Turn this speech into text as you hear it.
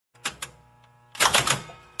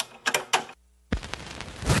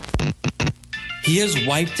He has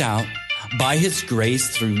wiped out by his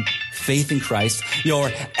grace through faith in Christ your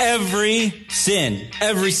every sin,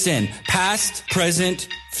 past, present,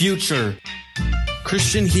 future.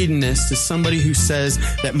 Christian hedonist is somebody who says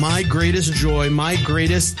that my greatest joy, my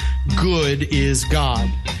greatest good is God.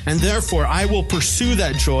 And therefore, I will pursue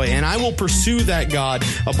that joy and I will pursue that God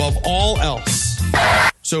above all else.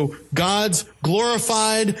 So God's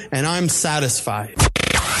glorified and I'm satisfied.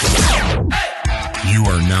 You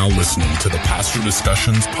are now listening to the Pastor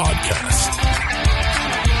Discussions Podcast.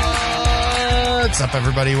 What's up,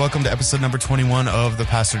 everybody? Welcome to episode number 21 of the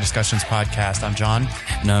Pastor Discussions Podcast. I'm John.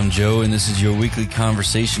 And I'm Joe, and this is your weekly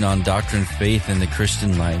conversation on doctrine, faith, and the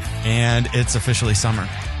Christian life. And it's officially summer.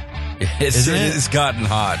 It's gotten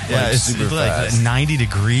hot. Yeah, like, it's super like fast. 90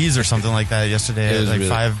 degrees or something like that yesterday at like really,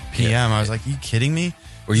 5 p.m. Yeah. I was like, are you kidding me?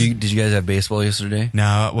 Did you guys have baseball yesterday?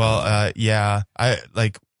 No, well, yeah. I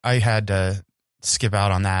had to skip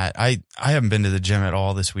out on that. I haven't been to the gym at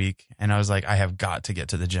all this week, and I was like, I have got to get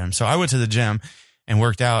to the gym. So I went to the gym and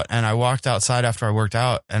worked out, and I walked outside after I worked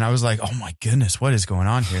out, and I was like, oh my goodness, what is going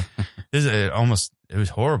on here? It was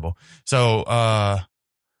horrible. So,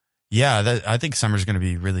 yeah, I think summer's going to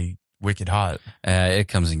be really wicked hot. It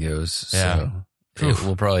comes and goes. Yeah. So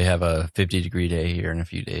we'll probably have a 50-degree day here in a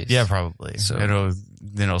few days. Yeah, probably. So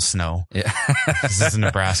It'll snow. Yeah. This is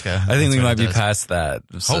Nebraska. I think we might be does. past that.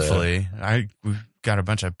 So. Hopefully. We've got a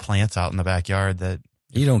bunch of plants out in the backyard that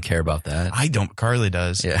You don't care about that. I don't. Carly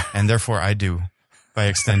does. Yeah. And therefore I do by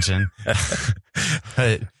extension.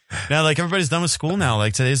 But now, like, everybody's done with school now.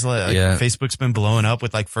 Like, today's like Facebook's been blowing up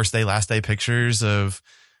with like first day, last day pictures of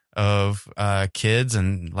kids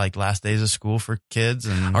and like last days of school for kids.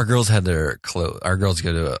 And Our girls had their our girls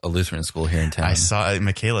go to a Lutheran school here in town. I saw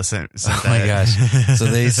Michaela sent Oh that. my gosh. So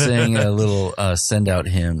they sang a little send out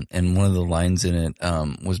hymn, and one of the lines in it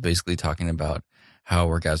was basically talking about how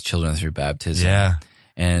we're God's children through baptism. Yeah.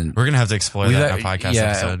 And we're going to have to explore that in a podcast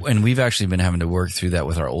episode. And we've actually been having to work through that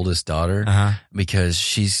with our oldest daughter because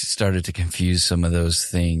she's started to confuse some of those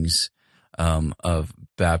things of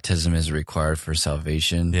baptism is required for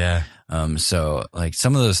salvation. Yeah. So like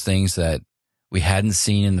some of those things that we hadn't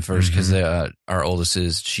seen in the first, because our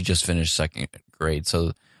oldest she just finished second grade.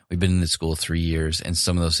 So we've been in the school 3 years, and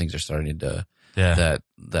some of those things are starting to, that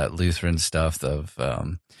Lutheran stuff of,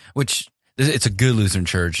 which it's a good Lutheran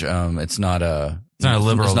church. It's not a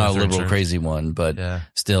liberal crazy one, but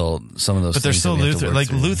still some of those. But they're things still that we have to Luther. work Like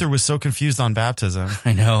through. Luther was so confused on baptism.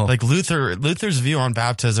 I know. Like Luther's view on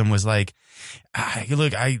baptism was like,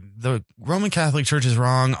 the Roman Catholic Church is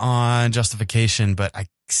wrong on justification, but I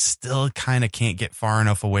still kind of can't get far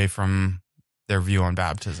enough away from their view on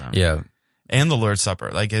baptism. Yeah. And the Lord's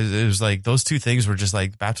Supper. Like it was like those two things were just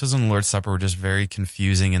like baptism and Lord's Supper were just very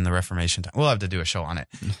confusing in the Reformation time. We'll have to do a show on it.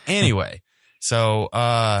 Anyway. So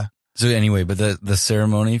anyway, but the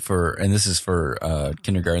ceremony and this is for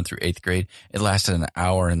kindergarten through 8th grade, it lasted an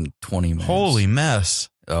hour and 20 minutes. Holy mess.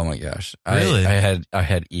 Oh my gosh. Really? I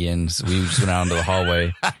had Ian, so we just went out into the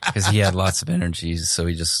hallway because he had lots of energy, so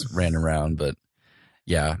he just ran around, but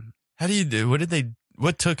yeah. How do you do?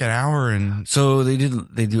 What took an hour and? So they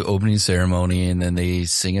do opening ceremony, and then they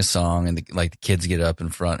sing a song, and the kids get up in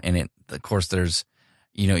front, and of course there's,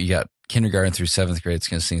 you got kindergarten through 7th grade, it's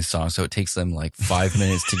going to sing a song. So it takes them like 5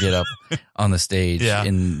 minutes to get up on the stage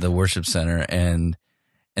in the worship center. And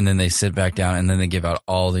then they sit back down, and then they give out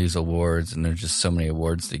all these awards, and there's just so many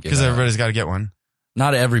awards to give out. Because everybody's got to get one.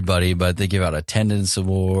 Not everybody, but they give out attendance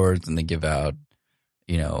awards, and they give out,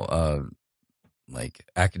 like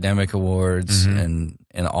academic awards and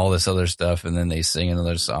all this other stuff. And then they sing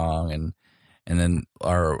another song, and then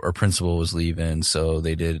our principal was leaving, so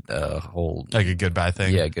they did a whole like a goodbye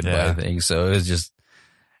thing. Yeah, goodbye thing. So it was just,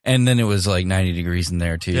 and then it was like 90 degrees in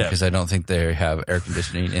there too, because I don't think they have air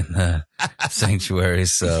conditioning in the sanctuary.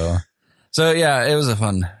 So yeah, it was a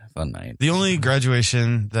fun night. The only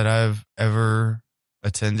graduation that I've ever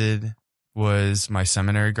attended was my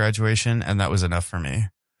seminary graduation, and that was enough for me.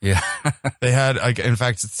 Yeah. They had, in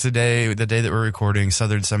fact, today, the day that we're recording,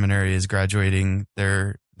 Southern Seminary is graduating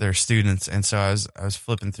their students. And so I was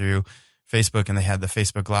flipping through Facebook, and they had the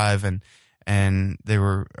Facebook Live, and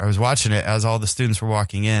I was watching it as all the students were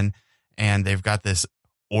walking in, and they've got this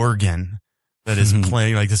organ that is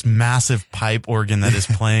playing, like this massive pipe organ that is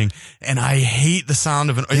playing. And I hate the sound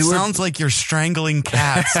of it sounds like you're strangling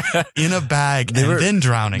cats in a bag then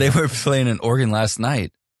drowning. They were playing an organ last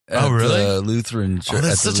night. Oh, really? The Lutheran church. Oh,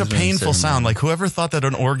 that's such a painful sound. Like, whoever thought that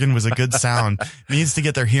an organ was a good sound needs to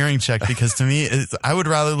get their hearing checked, because to me, I would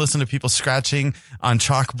rather listen to people scratching on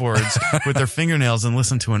chalkboards with their fingernails than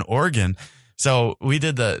listen to an organ. So we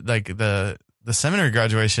did the seminary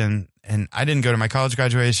graduation, and I didn't go to my college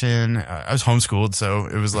graduation. I was homeschooled. So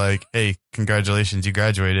it was like, hey, congratulations, you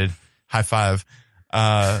graduated. High five.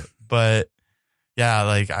 But yeah,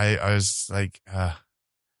 like I was like,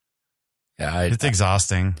 it's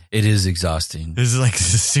exhausting. It is exhausting. This is like,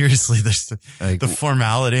 seriously, there's the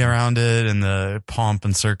formality around it and the pomp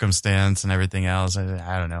and circumstance and everything else.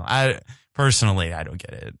 I don't know. Personally, I don't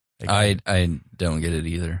get it. Like, I don't get it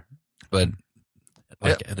either. But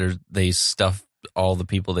like they stuff all the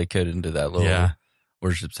people they could into that little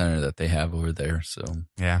worship center that they have over there. So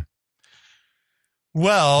yeah.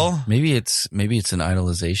 Well, maybe it's an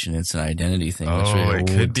idolization. It's an identity thing. It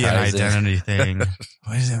could be an identity thing.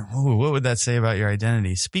 What is it? What would that say about your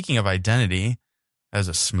identity? Speaking of identity, that was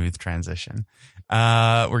a smooth transition.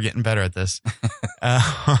 We're getting better at this.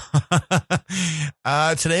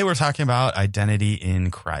 Today we're talking about identity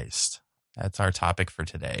in Christ. That's our topic for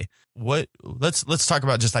today. Let's talk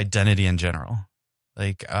about just identity in general.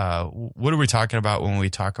 Like, what are we talking about when we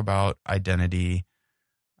talk about identity?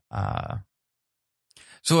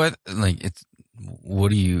 So who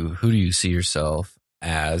do you see yourself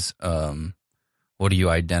as? What do you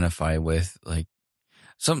identify with? Like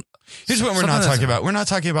here's what we're not talking about. We're not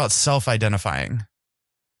talking about self-identifying,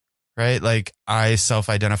 right? Like I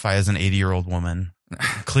self-identify as an 80-year-old woman.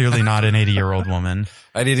 Clearly not an 80-year-old woman.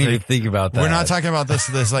 I didn't even think about that. We're not talking about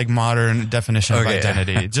this like modern definition of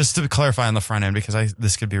identity. Just to clarify on the front end, because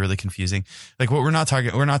this could be really confusing. Like we're not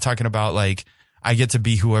talking about like I get to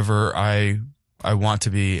be whoever I want to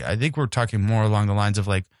be. I think we're talking more along the lines of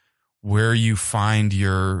like where you find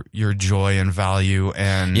your joy and value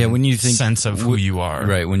and when you think sense of who you are.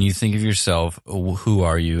 Right. When you think of yourself, who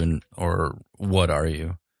are you or what are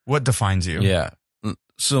you? What defines you? Yeah.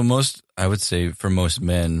 So I would say for most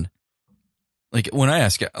men, like when I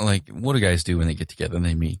ask, like, what do guys do when they get together and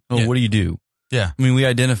they meet? Oh, what do you do? Yeah. I mean, we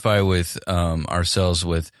identify with ourselves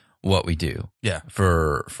with what we do. Yeah.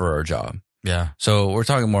 For our job. Yeah. So we're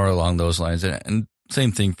talking more along those lines, and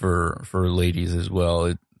same thing for ladies as well.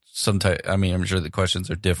 I'm sure the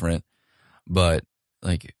questions are different, but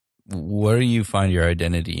like, where do you find your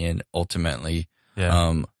identity in ultimately?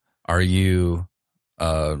 Yeah. Are you?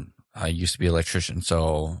 I used to be an electrician,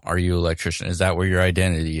 so are you an electrician? Is that where your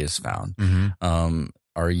identity is found? Mm-hmm.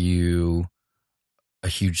 Are you a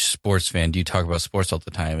huge sports fan? Do you talk about sports all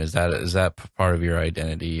the time? Is that part of your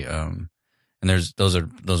identity? And those are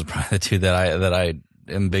probably the two that I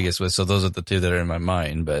am biggest with. So those are the two that are in my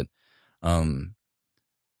mind. But I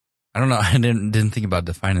don't know. I didn't think about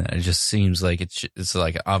defining that. It just seems like it's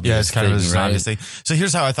like an obvious. Yeah, it's kind of an right? obvious thing. So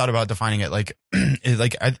here's how I thought about defining it. Like,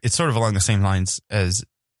 it's sort of along the same lines as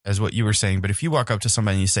what you were saying. But if you walk up to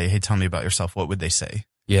somebody and you say, "Hey, tell me about yourself," what would they say?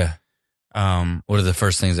 Yeah. What are the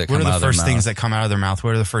first things that come out of their mouth? What are the first things that come out of their mouth?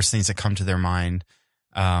 What are the first things that come to their mind?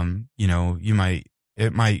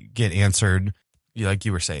 It might get answered like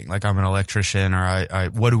you were saying, like I'm an electrician, or I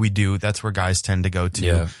what do we do? That's where guys tend to go to.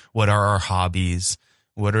 Yeah. What are our hobbies?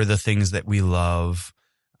 What are the things that we love?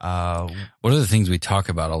 What are the things we talk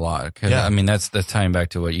about a lot? Yeah. I mean, that's tying back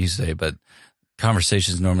to what you say, but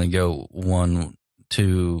conversations normally go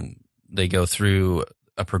they go through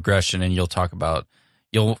a progression, and you'll talk about,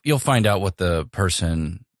 you'll find out what the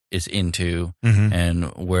person is into and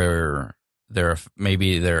where their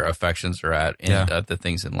affections are at the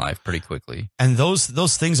things in life pretty quickly. And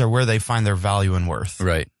those things are where they find their value and worth.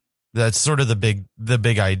 Right. That's sort of the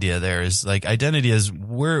big idea there is like identity is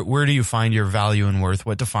where do you find your value and worth?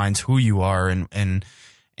 What defines who you are? And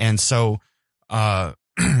so,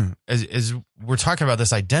 as we're talking about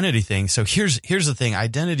this identity thing. So here's the thing.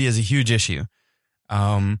 Identity is a huge issue.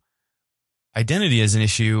 Identity is an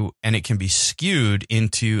issue, and it can be skewed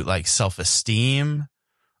into like self-esteem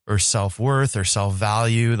or self-worth or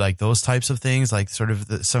self-value, like those types of things, like sort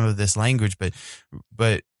of some of this language, but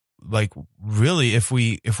like really, if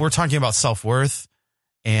we're talking about self-worth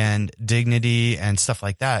and dignity and stuff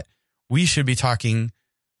like that, we should be talking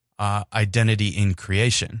identity in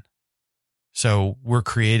creation. So we're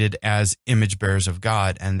created as image bearers of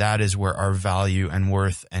God, and that is where our value and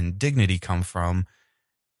worth and dignity come from.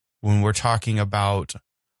 When we're talking about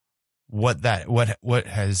what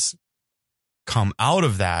has come out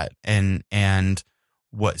of that and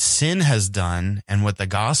what sin has done and what the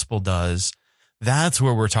gospel does, that's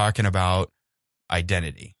where we're talking about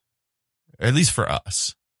identity, at least for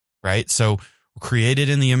us, right? So we're created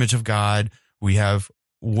in the image of God. We have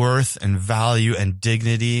worth and value and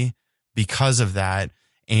dignity because of that.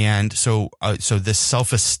 And so this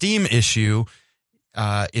self-esteem issue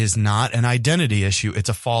is not an identity issue. It's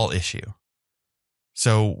a fall issue.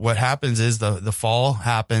 So what happens is the fall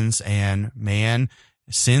happens, and man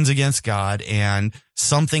sins against God, and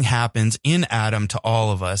something happens in Adam to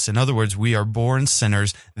all of us. In other words, we are born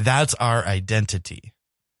sinners. That's our identity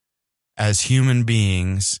as human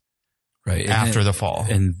beings, right, after the fall.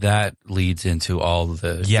 And that leads into all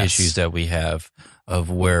the issues that we have of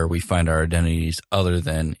where we find our identities other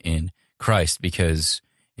than in Christ, because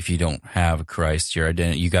if you don't have Christ, your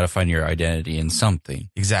identity, you got to find your identity in something.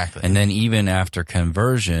 Exactly. And then even after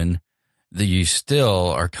conversion, you still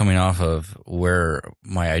are coming off of where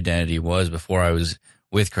my identity was before I was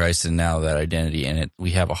with Christ, and now that identity, and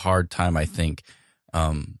we have a hard time, I think,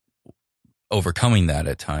 overcoming that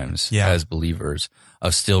at times as believers,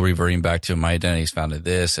 of still reverting back to my identity is found in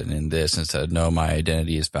this and in this, instead of no, my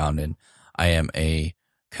identity is found in I am a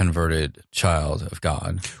converted child of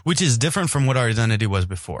God, which is different from what our identity was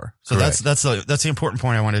before. So Correct. that's the important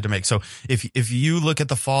point I wanted to make. So if you look at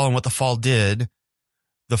the fall and what the fall did,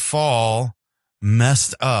 the fall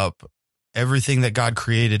messed up everything that God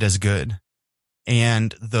created as good,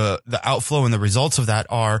 and the outflow and the results of that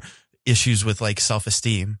are issues with like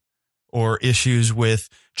self-esteem, or issues with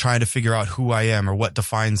trying to figure out who I am or what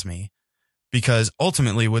defines me. Because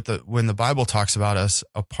ultimately, when the Bible talks about us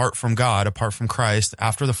apart from God, apart from Christ,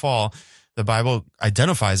 after the fall, the Bible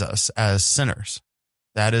identifies us as sinners.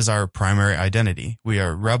 That is our primary identity. We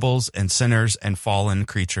are rebels and sinners and fallen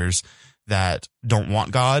creatures that don't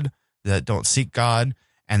want God, that don't seek God,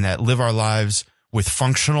 and that live our lives with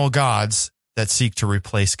functional gods that seek to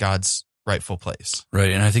replace God's rightful place.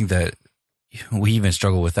 Right, and I think that we even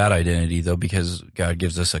struggle with that identity, though, because God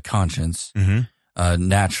gives us a conscience.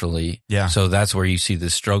 Naturally. Yeah. So that's where you see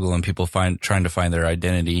the struggle, and people trying to find their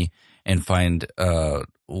identity and find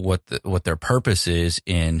what their purpose is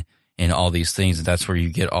in all these things. And that's where you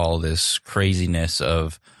get all this craziness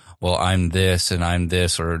of, well, I'm this and I'm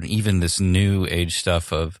this, or even this new age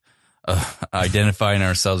stuff of identifying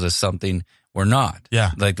ourselves as something we're not.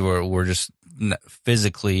 Yeah. Like we're just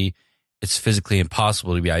physically, it's physically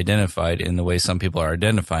impossible to be identified in the way some people are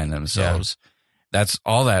identifying themselves. Yeah. That's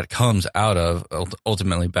all that comes out of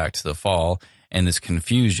ultimately back to the fall and this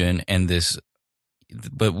confusion and this,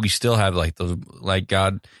 but we still have like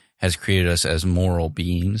God has created us as moral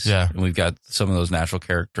beings. Yeah. And we've got some of those natural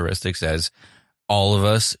characteristics as all of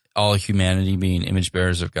us, all humanity being image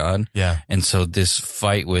bearers of God. Yeah. And so this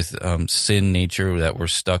fight with sin nature that we're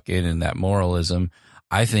stuck in and that moralism,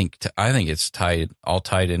 I think it's all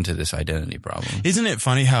tied into this identity problem. Isn't it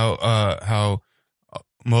funny how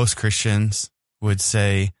most Christians would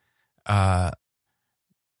say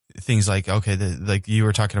things like, okay, like you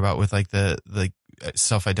were talking about with like the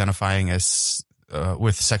self-identifying as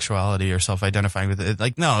with sexuality, or self-identifying with it.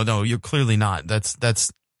 Like, no, you're clearly not.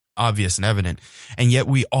 That's obvious and evident. And yet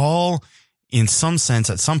we all, in some sense,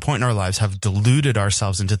 at some point in our lives, have deluded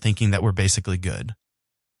ourselves into thinking that we're basically good.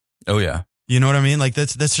 Oh yeah. You know what I mean? Like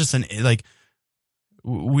that's just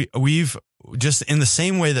we've just, in the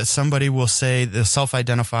same way that somebody will say they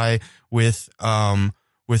self-identify with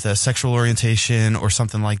a sexual orientation or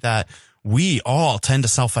something like that, we all tend to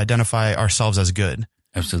self-identify ourselves as good.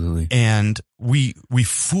 Absolutely. And we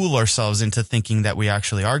fool ourselves into thinking that we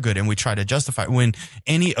actually are good, and we try to justify when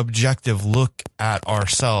any objective look at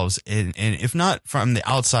ourselves, and if not from the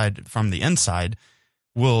outside, from the inside,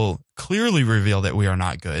 will clearly reveal that we are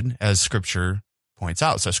not good, as Scripture points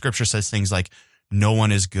out. So Scripture says things like, no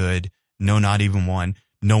one is good, no, not even one,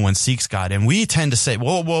 no one seeks God. And we tend to say,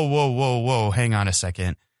 whoa, hang on a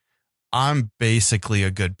second. I'm basically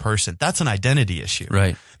a good person. That's an identity issue.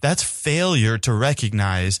 Right. That's failure to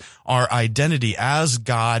recognize our identity as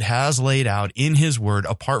God has laid out in his word,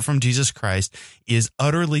 apart from Jesus Christ, is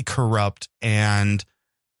utterly corrupt and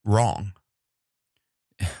wrong.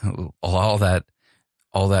 All that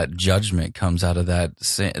judgment comes out of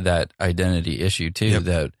that identity issue too. Yep.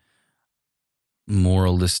 That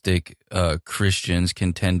moralistic Christians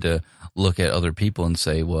can tend to look at other people and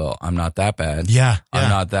say, well, I'm not that bad. Yeah. I'm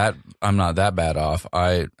not that bad off.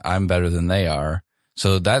 I'm better than they are.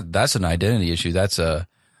 So that's an identity issue. That's a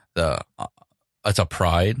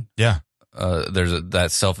pride. Yeah. There's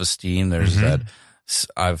that self-esteem. There's that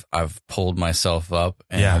I've pulled myself up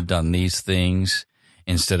and I've done these things,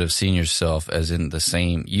 instead of seeing yourself as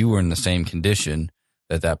you were in the same condition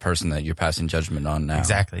that person that you're passing judgment on now.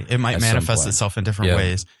 Exactly. It might manifest itself in different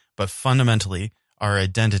ways, but fundamentally our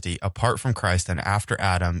identity apart from Christ and after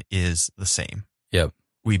Adam is the same. Yep.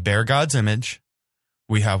 We bear God's image.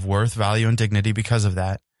 We have worth, value, and dignity because of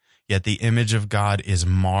that. Yet the image of God is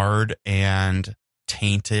marred and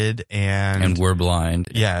tainted, and we're blind.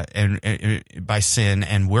 Yeah, and by sin,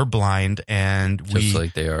 and we're blind, and just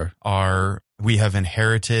like they are. We have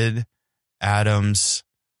inherited Adam's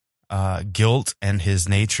guilt and his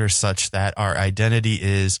nature such that our identity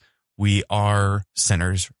is we are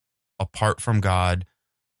sinners apart from God,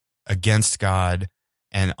 against God,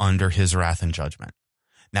 and under his wrath and judgment.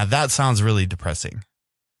 Now that sounds really depressing.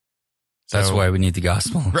 That's why we need the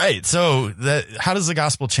gospel. Right. So how does the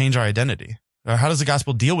gospel change our identity? Or how does the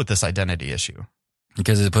gospel deal with this identity issue?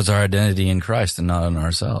 Because it puts our identity in Christ and not in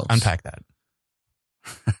ourselves. Unpack that.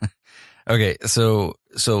 Okay, so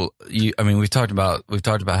we've talked about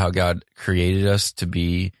how God created us to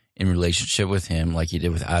be in relationship with him like he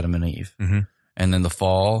did with Adam and Eve. Mm-hmm. And then the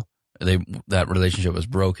fall, that relationship was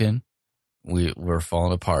broken. We're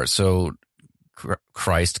falling apart. So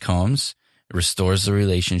Christ comes, restores the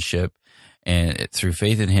relationship, and through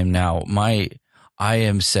faith in him now I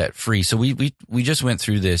am set free. So we just went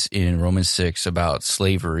through this in Romans 6 about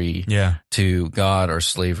slavery to God or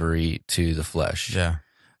slavery to the flesh. Yeah.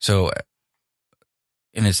 So,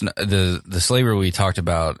 and it's not, the slavery we talked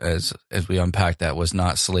about as we unpacked that was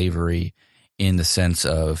not slavery in the sense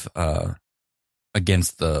of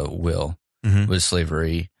against the will. Mm-hmm. It was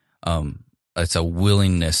slavery. It's a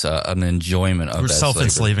willingness, an enjoyment of We're that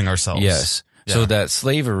self-enslaving slavery. ourselves. Yes. Yeah. So that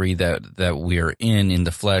slavery that we are in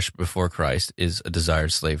the flesh before Christ is a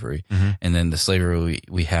desired slavery. Mm-hmm. And then the slavery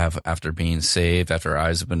we have after being saved, after our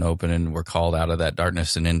eyes have been opened and we're called out of that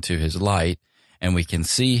darkness and into his light, and we can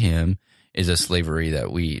see him, is a slavery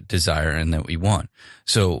that we desire and that we want.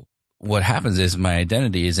 So what happens is my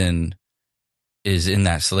identity is in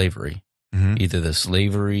that slavery, Mm-hmm. either the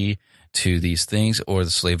slavery to these things or the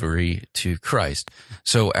slavery to Christ.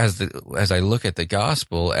 So as I look at the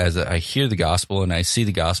gospel, as I hear the gospel and I see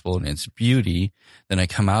the gospel and its beauty, then I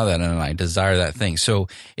come out of that and I desire that thing. So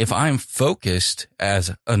if I'm focused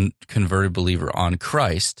as a converted believer on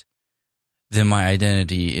Christ, then my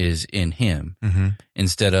identity is in him. Mm-hmm.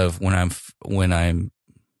 Instead of when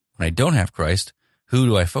I don't have Christ, who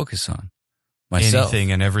do I focus on? Myself.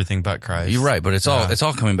 Anything and everything but Christ. You're right, but it's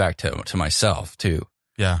all coming back to myself too.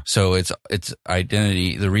 Yeah. So it's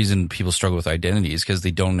identity. The reason people struggle with identity is because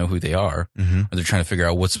they don't know who they are, Mm-hmm. or they're trying to figure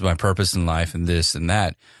out what's my purpose in life and this and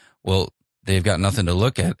that. Well, they've got nothing to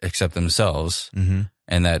look at except themselves, Mm-hmm.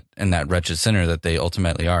 and that wretched sinner that they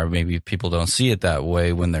ultimately are. Maybe people don't see it that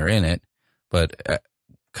way when they're in it, but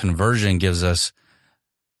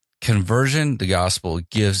conversion, the gospel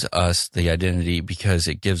gives us the identity because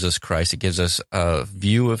it gives us Christ. It gives us a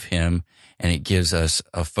view of him, and it gives us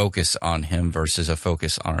a focus on him versus a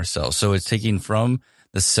focus on ourselves. So it's taking from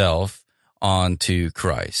the self onto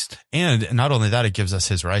Christ. And not only that, it gives us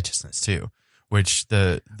his righteousness too, which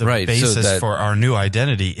the Right, so basis for our new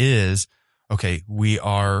identity is, okay, we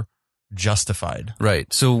are justified.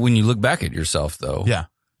 Right. So when you look back at yourself though, Yeah,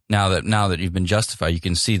 now that you've been justified, you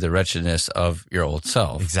can see the wretchedness of your old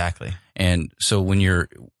self. exactly. And so when you're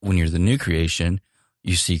the new creation,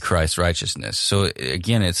 you see Christ's righteousness. So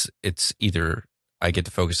again, it's either I get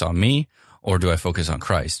to focus on me or do I focus on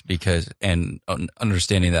Christ? And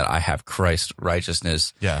understanding that I have Christ's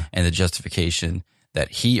righteousness, Yeah. and the justification that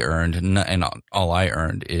he earned, and all I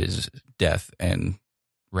earned is death and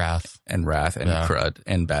Wrath. wrath and Yeah. crud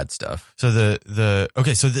and bad stuff. So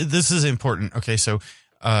this is important. Okay. So,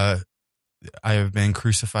 I have been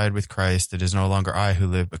crucified with Christ. It is no longer I who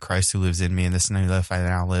live, but Christ who lives in me. And this new life I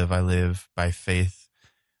now live, I live by faith.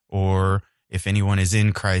 Or if anyone is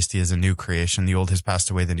in Christ, he is a new creation. The old has passed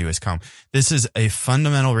away, the new has come. This is a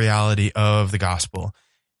fundamental reality of the gospel,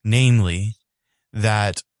 namely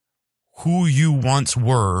that who you once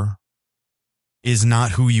were is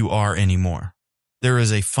not who you are anymore. There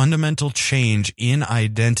is a fundamental change in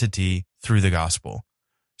identity through the gospel.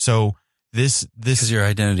 So this Because your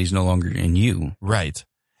identity is no longer in you. right.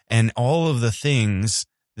 And all of the things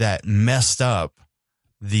that messed up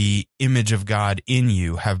the image of God in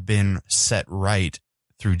you have been set right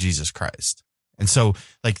through Jesus Christ. And so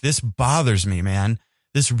like this bothers me, man.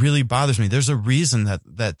 This really bothers me. There's a reason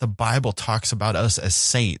that the Bible talks about us as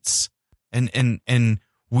saints. And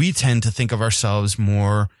we tend to think of ourselves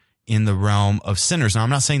more in the realm of sinners. Now, I'm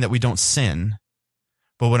not saying that we don't sin,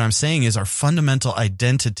 but what I'm saying is our fundamental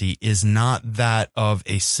identity is not that of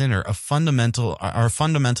a sinner. Our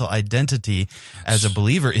fundamental identity as a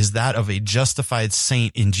believer is that of a justified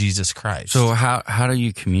saint in Jesus Christ. So how do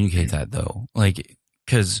you communicate that though? Like,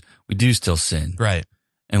 because we do still sin, right.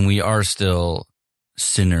 and we are still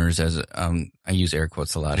sinners. As I use air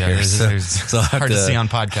quotes a lot Yeah, here, it's I'll have hard to see on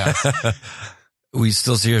podcasts. We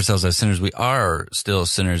still see ourselves as sinners. We are still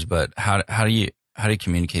sinners, but how do you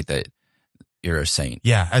communicate that you're a saint?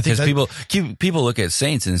 Yeah, I think Because people look at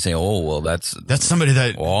saints and say, "Oh, well, that's somebody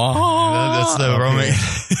that oh, that's the okay."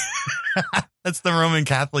 Roman. That's the Roman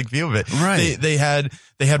Catholic view of it. Right. They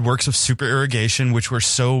had works of supererogation, which were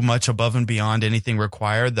so much above and beyond anything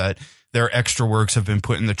required that their extra works have been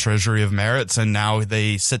put in the treasury of merits, and now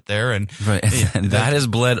they sit there and right. And that has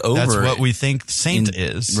bled over. That's what we think saint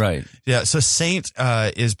is. Right. Yeah. So saint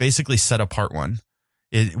is basically set apart one.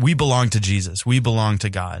 We belong to Jesus. We belong to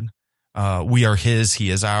God. We are his. He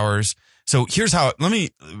is ours. So here's how.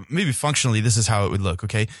 Maybe functionally, this is how it would look.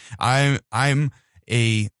 Okay. I'm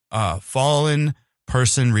a fallen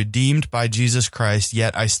person redeemed by Jesus Christ,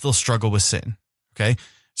 yet I still struggle with sin. Okay.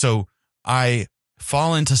 So I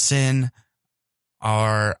fall into sin,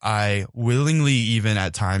 or I willingly even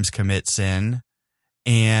at times commit sin.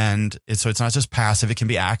 And so it's not just passive, it can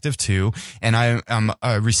be active too. And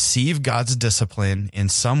I receive God's discipline in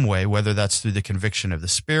some way, whether that's through the conviction of the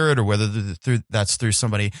Spirit or whether that's through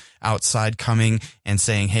somebody outside coming and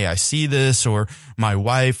saying, hey, I see this, or my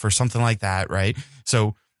wife or something like that, right?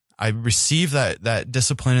 So I receive that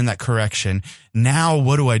discipline and that correction. Now,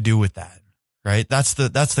 what do I do with that? Right? That's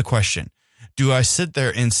the question. Do I sit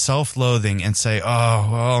there in self-loathing and say, oh,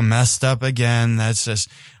 well, messed up again.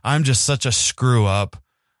 I'm just such a screw up.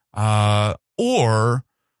 Or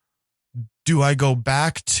do I go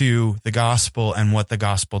back to the gospel and what the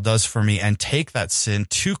gospel does for me and take that sin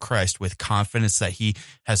to Christ with confidence that he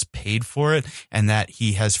has paid for it and that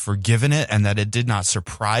he has forgiven it and that it did not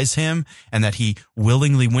surprise him and that he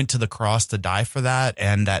willingly went to the cross to die for that,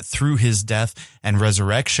 and that through his death and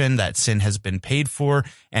resurrection that sin has been paid for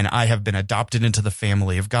and I have been adopted into the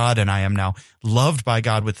family of God, and I am now loved by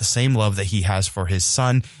God with the same love that he has for his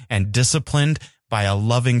son, and disciplined by a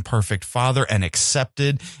loving, perfect Father, and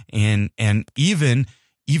accepted and even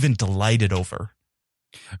delighted over.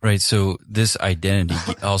 Right. So this identity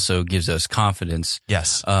also gives us confidence.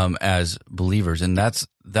 Yes. As believers. And that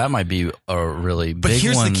might be a really big one. But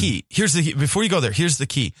here's the key. Before you go there, here's the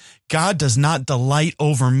key. God does not delight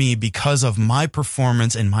over me because of my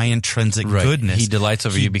performance and my intrinsic goodness. He delights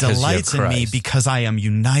over you because He delights in me because I am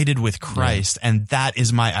united with Christ, and that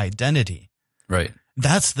is my identity. Right.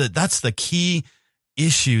 That's the key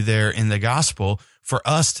issue there in the gospel for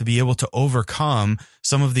us to be able to overcome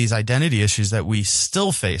some of these identity issues that we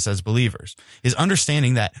still face as believers, is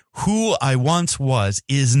understanding that who I once was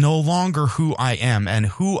is no longer who I am, and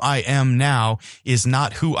who I am now is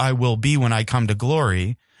not who I will be when I come to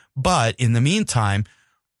glory. But in the meantime,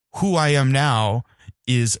 who I am now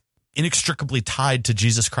is inextricably tied to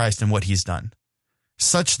Jesus Christ and what he's done,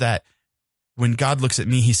 such that when God looks at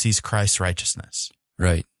me, he sees Christ's righteousness.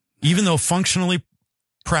 Right. Even though functionally,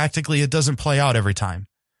 practically, it doesn't play out every time.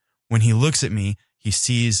 When he looks at me, he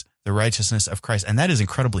sees the righteousness of Christ, and that is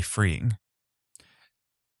incredibly freeing.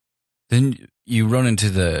 Then you run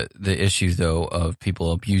into the issue, though, of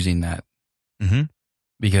people abusing that. Mm-hmm.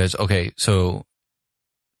 Because, okay, so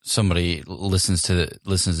somebody listens to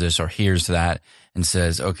this or hears that and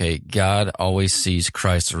says, okay, God always sees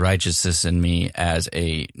Christ's righteousness in me as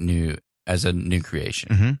a new creation.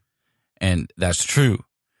 Mm-hmm. And that's true.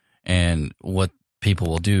 And what people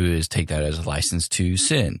will do is take that as a license to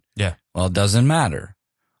sin. Yeah. Well, it doesn't matter.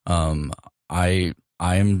 I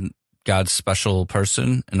am God's special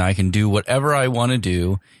person, and I can do whatever I want to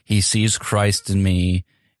do. He sees Christ in me.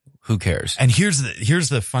 Who cares? And here's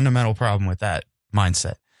the fundamental problem with that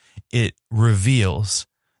mindset. It reveals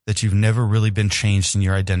that you've never really been changed and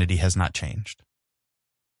your identity has not changed.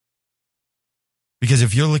 Because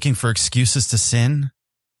if you're looking for excuses to sin,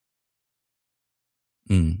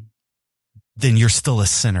 then you're still a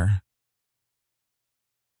sinner.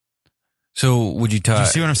 So would you Do you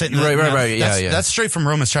see what I'm saying? Right. Yeah. That's straight from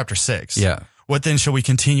Romans chapter 6. Yeah. What then shall we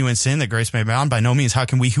continue in sin that grace may abound? By no means. How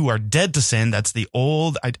can we who are dead to sin? That's the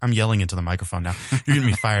old, I'm yelling into the microphone now. You're getting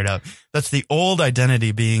me fired up. That's the old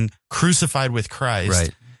identity being crucified with Christ.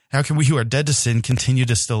 Right. How can we who are dead to sin continue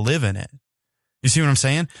to still live in it? You see what I'm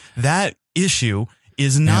saying? That issue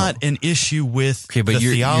is not an issue with the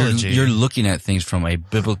theology. You're looking at things from a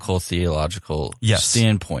biblical theological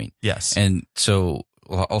standpoint. Yes. And so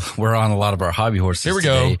we're on a lot of our hobby horses Here we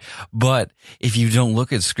today. go. But if you don't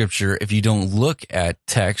look at scripture, if you don't look at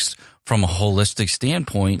text from a holistic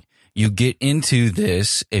standpoint, you get into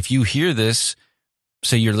this. If you hear this,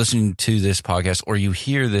 say you're listening to this podcast, or you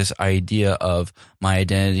hear this idea of my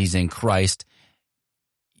identity's in Christ,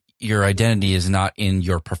 your identity is not in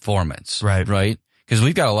your performance. Right. Right? Because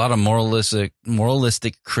we've got a lot of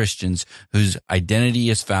moralistic Christians whose identity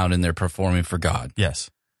is found in their performing for God. Yes.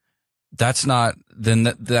 That's not, then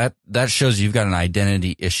that shows you've got an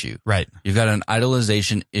identity issue. Right. You've got an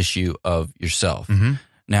idolization issue of yourself. Mm-hmm.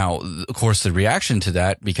 Now, of course, the reaction to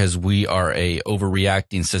that, because we are a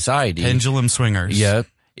overreacting society. Pendulum swingers. Yeah.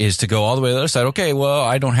 is to go all the way to the other side. Okay, well,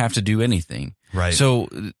 I don't have to do anything. Right. So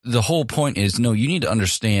the whole point is, no, you need to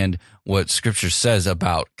understand what Scripture says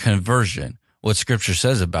about conversion, what Scripture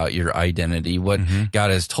says about your identity, what God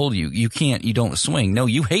has told you. You don't swing. No,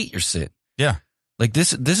 you hate your sin. Yeah. Like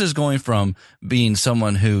this is going from being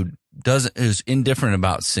someone who's indifferent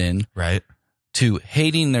about sin, right, to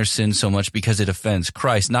hating their sin so much because it offends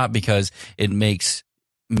Christ, not because it makes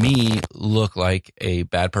me look like a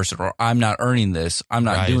bad person, or I'm not earning this, I'm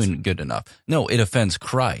not doing good enough. No, it offends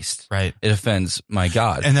Christ. Right. It offends my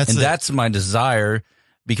God. And that's my desire,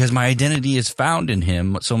 because my identity is found in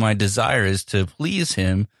him. So my desire is to please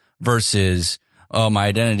him versus, oh, my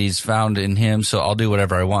identity is found in him, so I'll do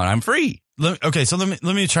whatever I want. I'm free. Okay. So let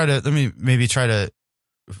me try to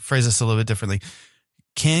phrase this a little bit differently.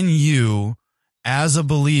 Can you, as a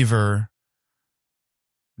believer,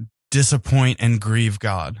 disappoint and grieve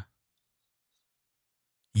God?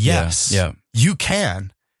 Yes. Yeah. You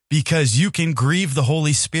can, because you can grieve the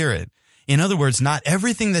Holy Spirit. In other words, not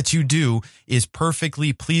everything that you do is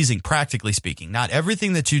perfectly pleasing, practically speaking. Not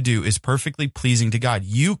everything that you do is perfectly pleasing to God.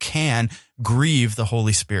 You can grieve the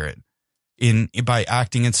Holy Spirit by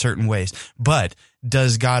acting in certain ways. But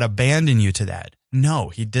does God abandon you to that? No,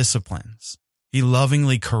 he disciplines. He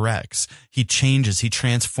lovingly corrects. He changes. He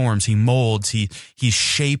transforms. He molds. He's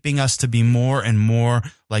shaping us to be more and more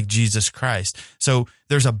like Jesus Christ. So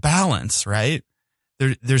there's a balance, right?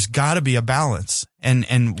 There's got to be a balance.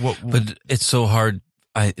 But it's so hard.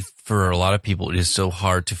 For a lot of people, it is so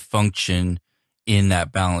hard to function in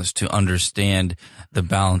that balance, to understand the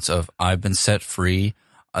balance of I've been set free.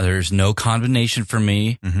 There's no condemnation for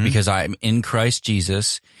me because I'm in Christ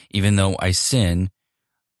Jesus, even though I sin.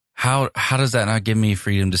 How does that not give me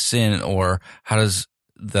freedom to sin? Or how does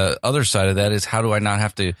the other side of that is, how do I not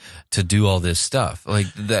have to do all this stuff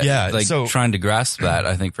like that? Yeah, so trying to grasp that,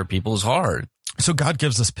 I think, for people is hard. So God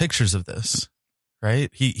gives us pictures of this, right?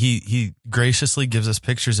 He graciously gives us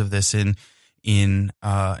pictures of this in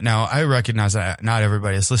now I recognize that not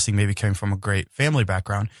everybody is listening maybe came from a great family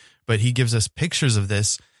background, but he gives us pictures of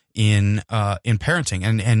this in parenting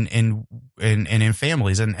and in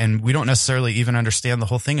families, and we don't necessarily even understand the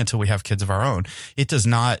whole thing until we have kids of our own. It does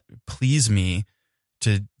not please me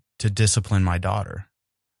to discipline my daughter.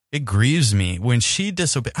 It grieves me when she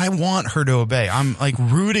disobeys. I want her to obey. I'm like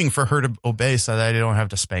rooting for her to obey so that I don't have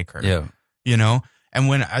to spank her. Yeah. You know? And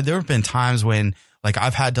when there have been times when like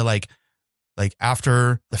I've had to like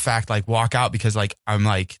after the fact, like walk out because like I'm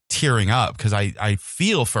like tearing up because I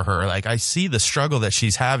feel for her. Like I see the struggle that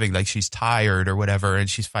she's having, like she's tired or whatever, and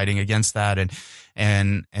she's fighting against that.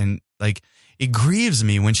 And like it grieves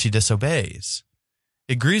me when she disobeys.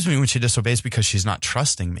 It grieves me when she disobeys because she's not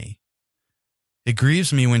trusting me. It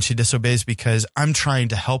grieves me when she disobeys because I'm trying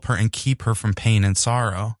to help her and keep her from pain and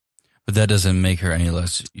sorrow. But that doesn't make her any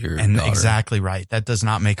less your daughter. Exactly right. That does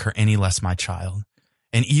not make her any less my child.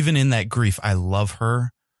 And even in that grief, I love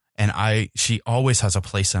her, and she always has a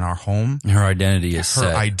place in our home. Her identity is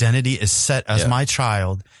set. Her identity is set as my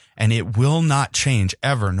child, and it will not change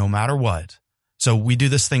ever, no matter what. So we do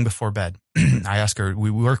this thing before bed. I ask her, we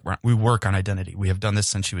work on identity. We have done this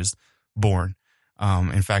since she was born.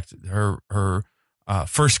 In fact, her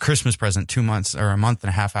first Christmas present 2 months or a month and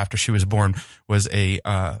a half after she was born was a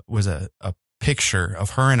picture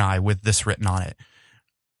of her and I with this written on it.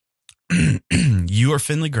 You are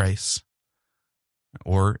Finley Grace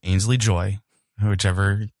or Ainsley Joy,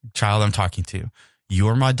 whichever child I'm talking to. You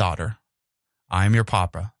are my daughter. I am your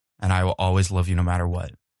papa, and I will always love you no matter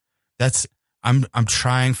what. I'm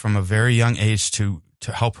trying from a very young age to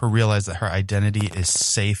help her realize that her identity is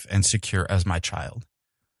safe and secure as my child.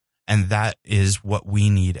 And that is what we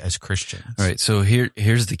need as Christians. All right. So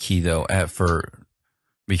here's the key though,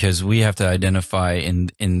 because we have to identify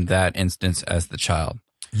in that instance as the child.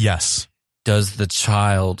 Yes. Does the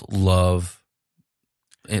child love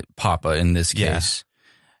Papa in this case? Yeah.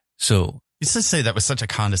 So you just say that with such a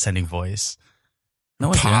condescending voice.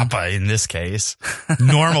 No, Papa in this case.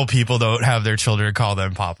 Normal people don't have their children call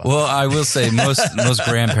them Papa. Well, I will say most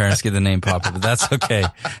grandparents get the name Papa, but that's okay.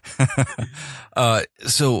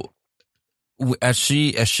 So as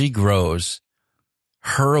she grows,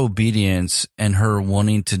 her obedience and her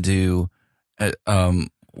wanting to do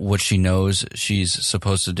what she knows she's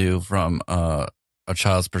supposed to do from a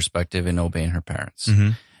child's perspective in obeying her parents.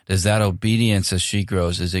 Mm-hmm. Does that obedience as she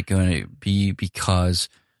grows, is it going to be because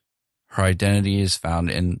her identity is found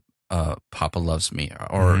in Papa loves me?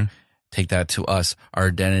 Or take that to us, our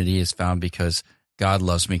identity is found because God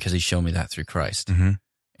loves me because he showed me that through Christ. Mm-hmm.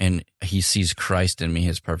 And he sees Christ in me,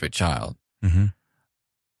 his perfect child. Mm-hmm.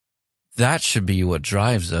 that should be what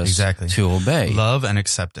drives us Exactly. to obey. Love and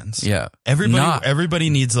acceptance. Yeah. Everybody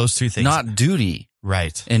needs those two things. Not duty.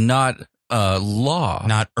 Right. And not law.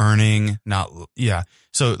 Not earning,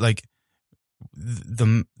 So like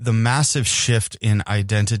the massive shift in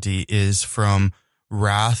identity is from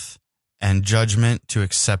wrath and judgment to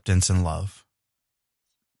acceptance and love.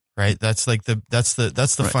 Right? That's like that's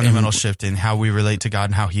the fundamental shift in how we relate to God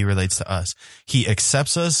and how he relates to us. He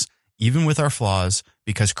accepts us even with our flaws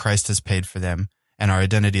because Christ has paid for them and our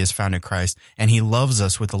identity is found in Christ. And he loves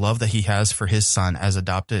us with the love that he has for his son as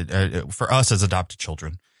adopted, for us as adopted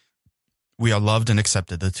children. We are loved and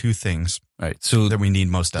accepted, the two things So that we need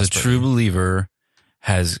most desperately. The true believer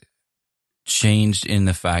has changed in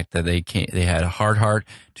the fact that they had a hard heart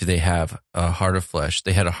to they have a heart of flesh.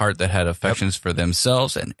 They had a heart that had affections for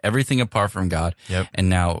themselves and everything apart from God. Yep. And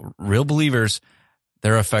now real believers,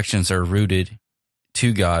 their affections are rooted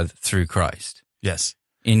to God through Christ. Yes.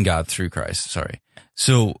 In God through Christ. Sorry.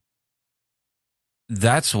 So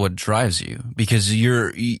that's what drives you because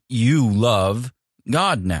you love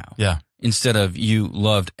God now. Yeah. Instead of you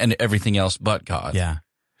loved and everything else but God. Yeah.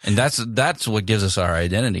 And that's what gives us our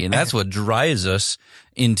identity. And that's what drives us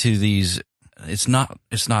into these. It's not,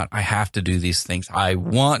 I have to do these things. I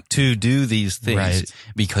want to do these things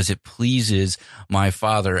because it pleases my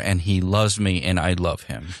Father and he loves me and I love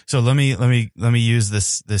him. So let me use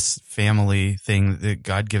this family thing that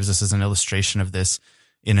God gives us as an illustration of this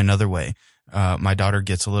in another way. My daughter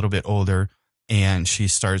gets a little bit older and she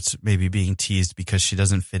starts maybe being teased because she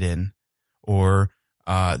doesn't fit in, or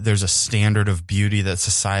there's a standard of beauty that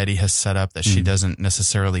society has set up that she doesn't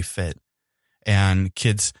necessarily fit. And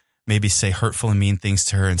kids maybe say hurtful and mean things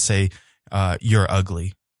to her and say, you're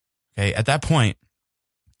ugly. Okay. At that point,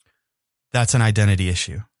 that's an identity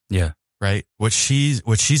issue. Yeah. Right. What she's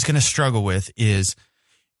going to struggle with is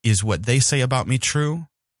what they say about me true,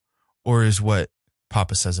 or is what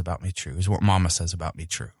Papa says about me true? Is what Mama says about me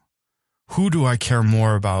true? Who do I care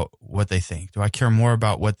more about what they think? Do I care more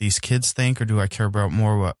about what these kids think, or do I care about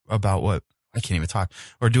more about what I can't even talk,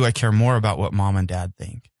 or do I care more about what mom and dad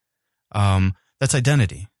think? That's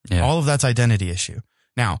identity. Yeah. All of that's identity issue.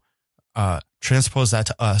 Now, transpose that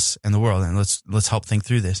to us and the world, and let's help think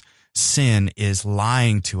through this. Sin is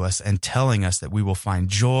lying to us and telling us that we will find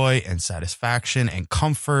joy and satisfaction and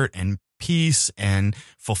comfort and peace and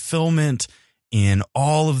fulfillment in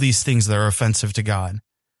all of these things that are offensive to God.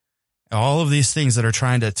 All of these things that are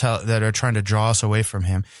trying to draw us away from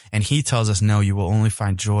him. And he tells us, no, you will only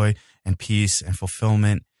find joy and peace and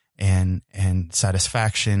fulfillment and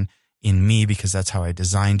satisfaction in me, because that's how I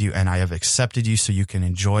designed you and I have accepted you so you can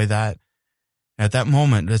enjoy that. And at that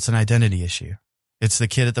moment, it's an identity issue. It's the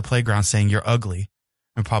kid at the playground saying, you're ugly.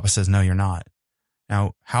 And Papa says, no, you're not.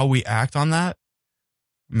 Now, how we act on that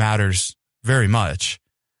matters very much.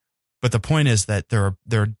 But the point is that there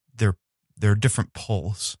are different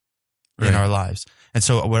poles in our lives. And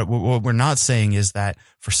so what we're not saying is that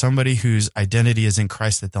for somebody whose identity is in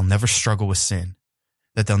Christ, that they'll never struggle with sin,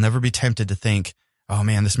 that they'll never be tempted to think, oh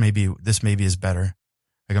man, this maybe is better.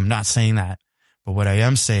 Like, I'm not saying that. But what I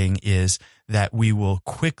am saying is that we will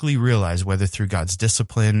quickly realize, whether through God's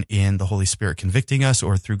discipline in the Holy Spirit convicting us,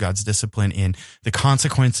 or through God's discipline in the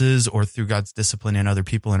consequences, or through God's discipline in other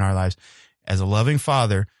people in our lives, as a loving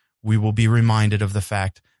Father, we will be reminded of the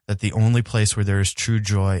fact that the only place where there is true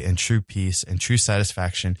joy and true peace and true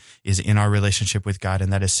satisfaction is in our relationship with God,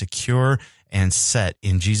 and that is secure and set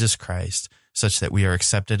in Jesus Christ, such that we are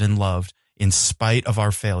accepted and loved in spite of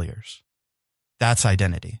our failures. That's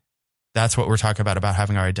identity. That's what we're talking about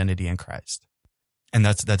having our identity in Christ. And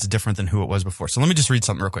that's different than who it was before. So let me just read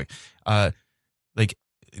something real quick.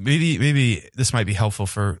 Maybe this might be helpful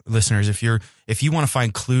for listeners. If you want to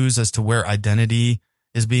find clues as to where identity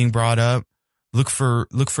is being brought up, look for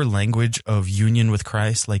language of union with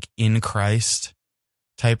Christ, like in Christ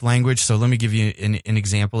type language. So let me give you an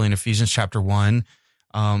example in Ephesians chapter 1.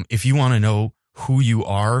 If you want to know who you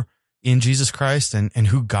are in Jesus Christ and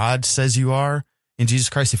who God says you are in Jesus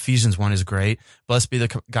Christ, Ephesians 1 is great. Blessed be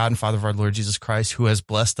the God and Father of our Lord Jesus Christ, who has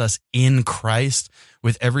blessed us in Christ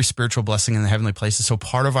with every spiritual blessing in the heavenly places. So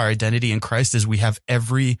part of our identity in Christ is we have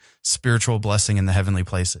every spiritual blessing in the heavenly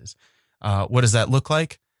places. What does that look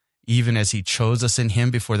like? Even as he chose us in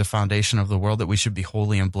him before the foundation of the world, that we should be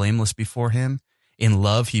holy and blameless before him. In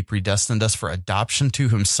love, he predestined us for adoption to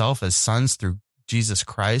himself as sons through Jesus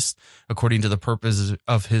Christ, according to the purpose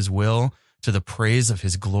of his will, to the praise of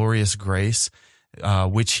his glorious grace,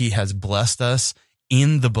 which he has blessed us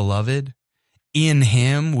in the beloved. In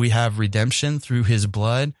him we have redemption through his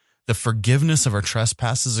blood, the forgiveness of our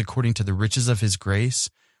trespasses according to the riches of his grace,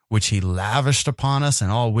 which he lavished upon us in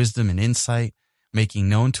all wisdom and insight. making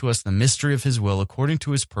known to us the mystery of his will according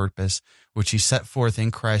to his purpose, which he set forth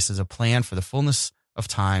in Christ as a plan for the fullness of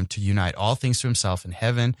time to unite all things to himself in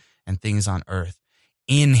heaven and things on earth.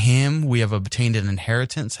 In him we have obtained an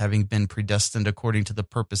inheritance, having been predestined according to the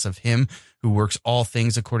purpose of him who works all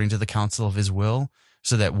things according to the counsel of his will,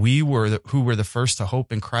 so that we who were the first to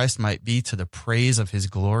hope in Christ might be to the praise of his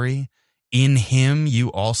glory. In him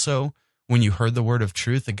you also, when you heard the word of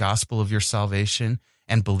truth, the gospel of your salvation,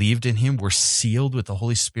 and believed in him, were sealed with the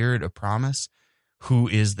Holy Spirit of promise, who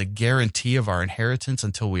is the guarantee of our inheritance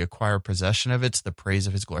until we acquire possession of it to the praise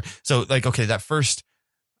of his glory. So that first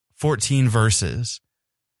 14 verses,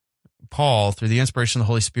 Paul, through the inspiration of the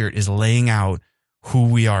Holy Spirit, is laying out who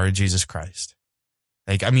we are in Jesus Christ.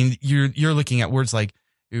 You're looking at words like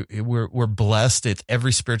we're blessed. It's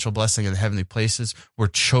every spiritual blessing in the heavenly places. We're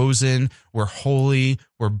chosen. We're holy.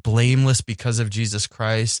 We're blameless because of Jesus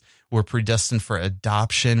Christ. We're predestined for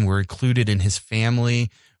adoption. We're included in his family.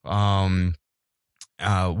 We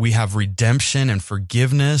have redemption and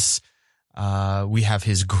forgiveness. We have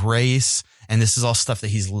his grace. And this is all stuff that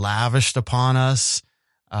he's lavished upon us.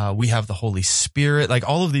 We have the Holy Spirit. Like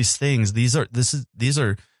all of these things, these are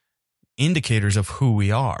indicators of who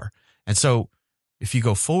we are. And so if you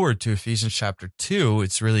go forward to Ephesians chapter 2,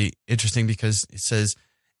 it's really interesting because it says,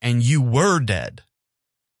 and you were dead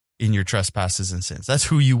in your trespasses and sins. That's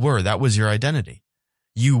who you were. That was your identity.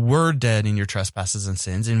 You were dead in your trespasses and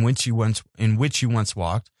sins, in which you once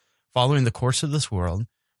walked, following the course of this world,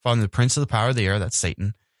 following the prince of the power of the air, that's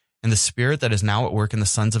Satan, and the spirit that is now at work in the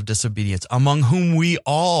sons of disobedience, among whom we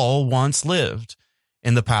all once lived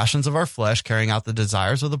in the passions of our flesh, carrying out the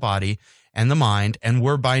desires of the body and the mind, and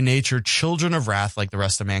were by nature children of wrath like the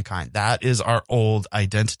rest of mankind. That is our old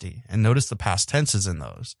identity. And notice the past tenses in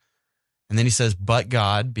those. And then he says, but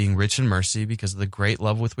God, being rich in mercy, because of the great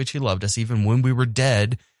love with which he loved us, even when we were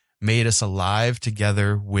dead, made us alive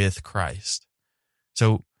together with Christ.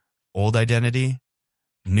 So old identity,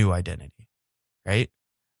 new identity, right?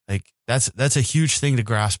 Like that's a huge thing to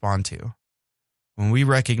grasp onto. When we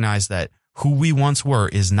recognize that who we once were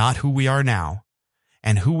is not who we are now,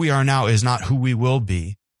 and who we are now is not who we will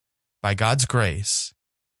be, by God's grace,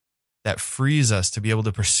 that frees us to be able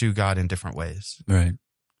to pursue God in different ways. Right.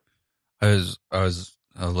 I was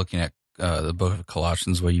looking at the book of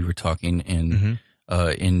Colossians where you were talking, and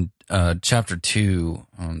in chapter 2,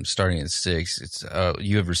 starting at 6, it's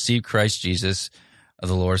you have received Christ Jesus,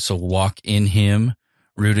 the Lord, so walk in him,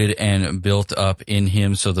 rooted and built up in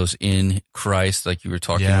him. So those in Christ, like you were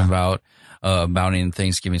talking about in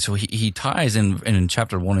Thanksgiving. So he ties in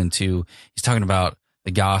chapter 1 and 2, he's talking about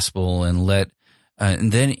the gospel and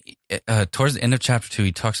then towards the end of chapter 2,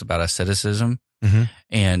 he talks about asceticism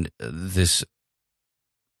and this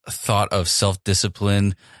thought of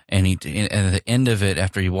self-discipline. And at the end of it,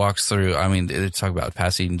 after he walks through, they talk about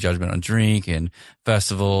passing judgment on drink and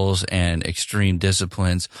festivals and extreme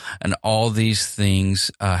disciplines, and all these things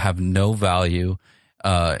have no value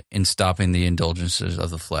in stopping the indulgences of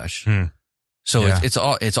the flesh. So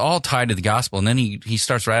it's all tied to the gospel. And then he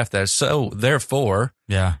starts right after that. So therefore,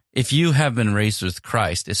 if you have been raised with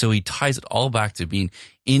Christ, so he ties it all back to being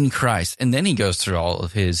in Christ. And then he goes through all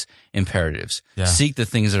of his imperatives. Seek the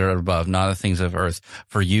things that are above, not the things of earth.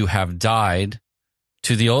 For you have died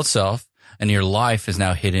to the old self, and your life is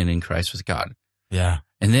now hidden in Christ with God.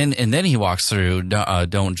 And then he walks through,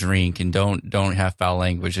 don't drink, and don't have foul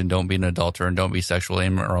language, and don't be an adulterer, and don't be sexually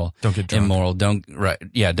immoral. Don't get drunk. Immoral. Don't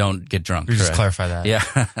get drunk. You just clarify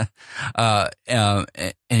that.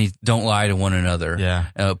 And don't lie to one another.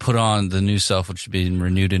 Put on the new self, which is being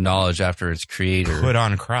renewed in knowledge after its creator. Put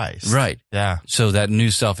on Christ. Right. So that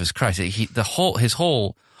new self is Christ.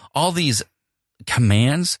 All these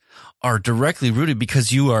commands are directly rooted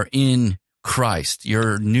because you are in Christ,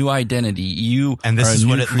 your new identity. And this is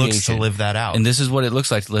what it looks to live that out. And this is what it looks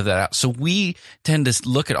like to live that out. So we tend to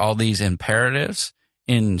look at all these imperatives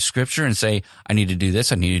in Scripture and say, I need to do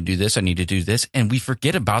this, I need to do this, I need to do this. And we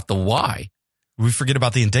forget about the why. We forget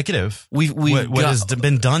about the indicative. What has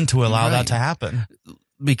been done to allow that to happen.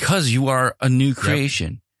 Because you are a new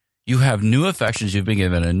creation. You have new affections. You've been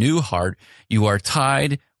given a new heart. You are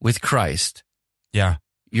tied with Christ.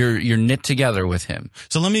 You're knit together with him.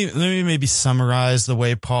 So let me maybe summarize the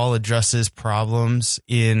way Paul addresses problems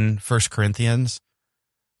in 1 Corinthians,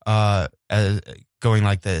 as going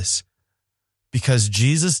like this: because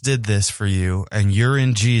Jesus did this for you, and you're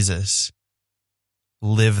in Jesus,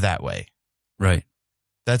 live that way. Right.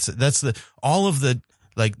 That's all of the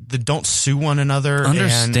don't sue one another.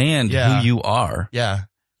 Understand who you are.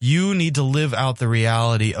 You need to live out the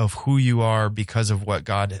reality of who you are because of what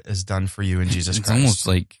God has done for you in Jesus Christ. It's almost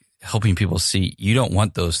like helping people see you don't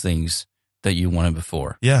want those things that you wanted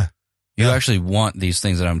before. Yeah. You actually want these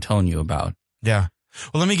things that I'm telling you about. Yeah.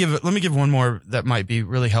 Well, let me give one more that might be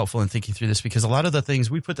really helpful in thinking through this, because a lot of the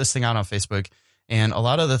things, we put this thing out on Facebook, and a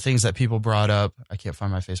lot of the things that people brought up, I can't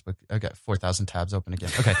find my Facebook. I've got 4,000 tabs open again.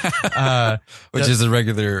 Okay. Which is a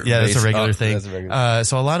regular. Yeah, that's a regular thing. That's a regular.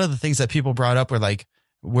 So a lot of the things that people brought up were like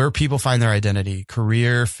where people find their identity: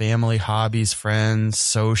 career, family, hobbies, friends,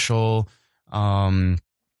 social.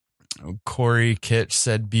 Corey Kitch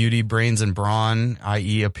said beauty, brains, and brawn,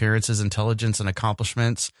 i.e. appearances, intelligence, and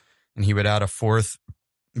accomplishments. And he would add a fourth,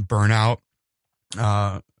 burnout,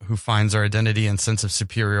 who finds their identity and sense of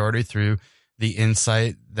superiority through the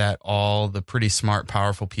insight that all the pretty smart,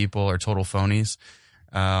 powerful people are total phonies.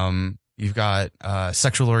 You've got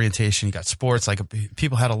sexual orientation, you got sports. Like,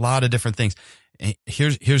 people had a lot of different things. And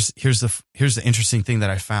here's the interesting thing that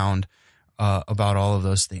I found about all of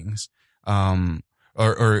those things.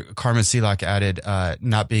 Or Carmen Selak added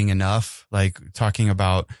not being enough, like talking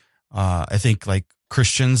about I think like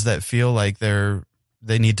Christians that feel like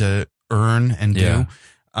they need to earn and do.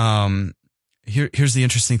 Here's the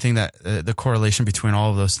interesting thing, that the correlation between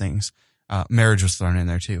all of those things. Marriage was thrown in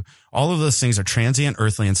there too. All of those things are transient,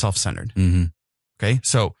 earthly, and self-centered. Mm-hmm. Okay,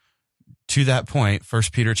 so to that point, 1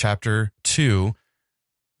 Peter chapter 2,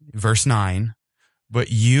 verse 9, but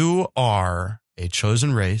you are a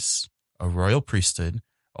chosen race, a royal priesthood,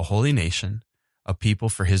 a holy nation, a people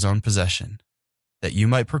for his own possession, that you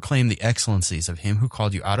might proclaim the excellencies of him who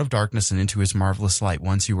called you out of darkness and into his marvelous light.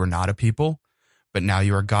 Once you were not a people, but now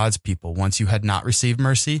you are God's people. Once you had not received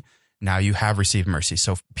mercy, now you have received mercy.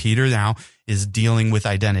 So Peter now is dealing with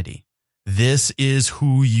identity. This is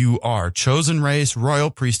who you are: chosen race,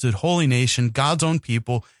 royal priesthood, holy nation, God's own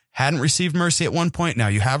people. Hadn't received mercy at one point, now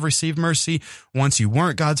you have received mercy. Once you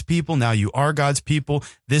weren't God's people, now you are God's people.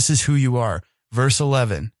 This is who you are. Verse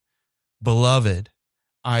 11, beloved,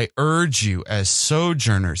 I urge you as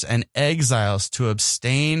sojourners and exiles to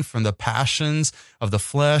abstain from the passions of the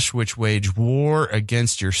flesh which wage war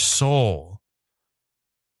against your soul.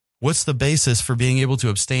 What's the basis for being able to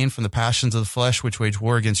abstain from the passions of the flesh which wage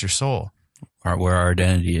war against your soul? Where our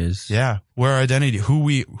identity is. Yeah, where our identity, who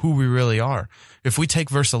we really are. If we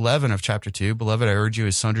take verse 11 of chapter 2, beloved, I urge you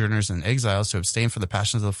as sojourners and exiles to abstain from the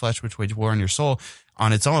passions of the flesh which wage war on your soul,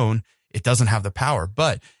 on its own, it doesn't have the power.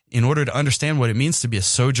 But in order to understand what it means to be a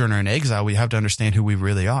sojourner and exile, we have to understand who we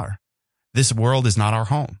really are. This world is not our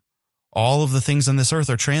home. All of the things on this earth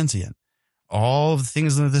are transient. All of the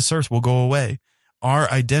things on this earth will go away. Our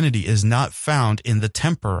identity is not found in the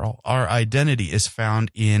temporal. Our identity is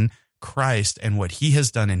found in Christ and what he has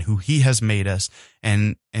done and who he has made us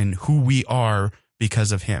and who we are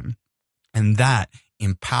because of him. And that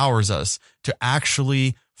empowers us to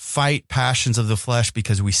actually fight passions of the flesh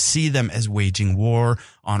because we see them as waging war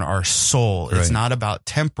on our soul. Right. It's not about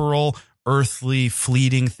temporal, earthly,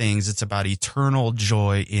 fleeting things. It's about eternal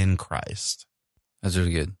joy in Christ. That's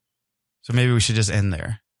really good. So maybe we should just end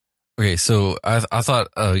there. Okay, so I thought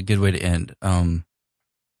a good way to end.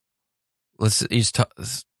 Let's each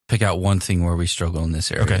pick out one thing where we struggle in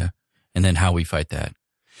this area, and then how we fight that.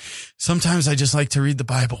 Sometimes I just like to read the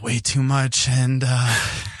Bible way too much, and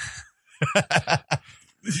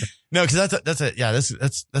no, because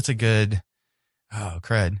that's a good. Oh,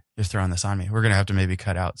 crud! You're throwing this on me. We're gonna have to maybe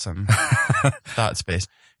cut out some thought space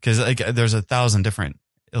because like there's 1,000 different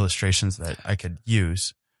illustrations that I could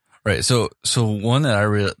use. Right. So one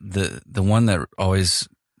that the one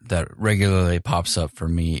that regularly pops up for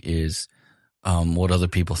me is what other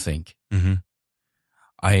people think. Mm-hmm.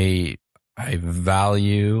 I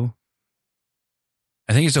value.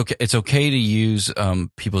 I think it's okay to use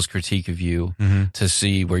people's critique of you to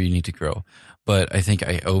see where you need to grow, but I think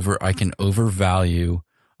I can overvalue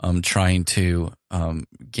trying to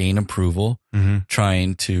gain approval,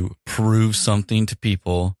 trying to prove something to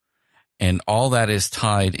people. And all that is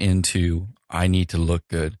tied into, I need to look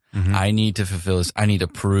good. I need to fulfill this. I need to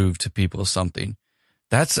prove to people something.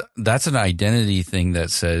 That's an identity thing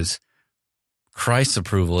that says Christ's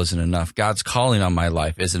approval isn't enough. God's calling on my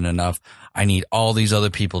life isn't enough. I need all these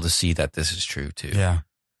other people to see that this is true too. Yeah.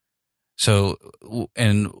 So,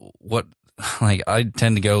 and what, like, I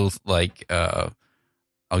tend to go like, I'll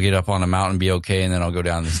get up on a mountain and be okay. And then I'll go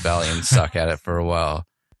down this valley and suck at it for a while.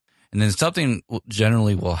 And then something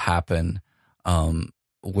generally will happen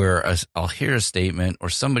where I'll hear a statement or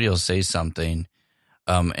somebody will say something,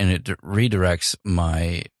 and it redirects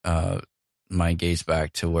my my gaze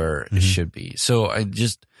back to where it should be. So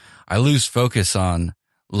I lose focus on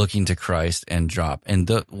looking to Christ and drop. And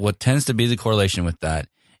what tends to be the correlation with that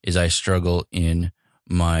is I struggle in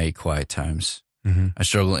my quiet times. I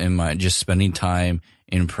struggle in my just spending time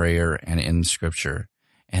in prayer and in Scripture.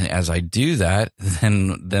 And as I do that,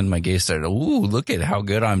 then my gaze started, ooh, look at how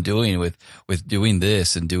good I'm doing with doing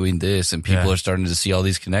this and doing this. And people are starting to see all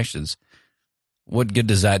these connections. What good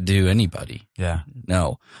does that do anybody? Yeah.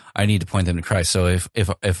 No, I need to point them to Christ. So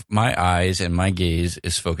if my eyes and my gaze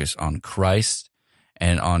is focused on Christ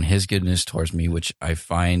and on his goodness towards me, which I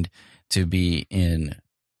find to be in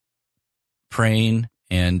praying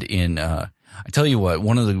and in, I tell you what,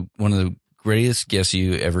 one of the greatest gifts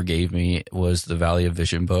you ever gave me was the Valley of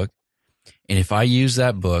Vision book. And if I use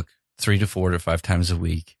that book 3 to 4 to 5 times a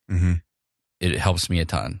week, it helps me a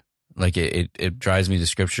ton. Like it drives me to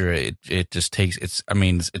scripture. It just takes, it's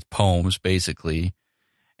poems basically,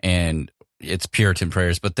 and it's Puritan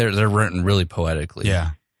prayers, but they're written really poetically.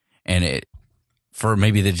 Yeah. And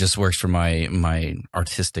maybe that just works for my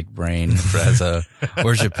artistic brain as a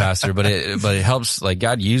worship pastor, but it helps, like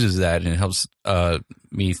God uses that, and it helps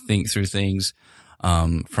me think through things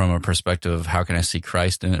from a perspective of how can I see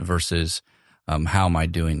Christ in it versus how am I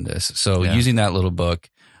doing this. So using that little book,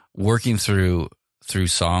 working through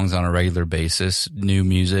songs on a regular basis, new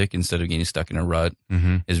music instead of getting stuck in a rut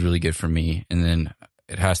is really good for me. And then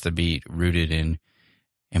it has to be rooted in,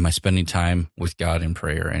 am I spending time with God in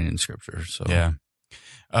prayer and in scripture? So yeah.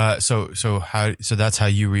 So that's how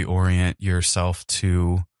you reorient yourself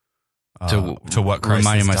to what Christ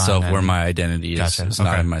reminding has myself done where my identity is. Gotcha. It's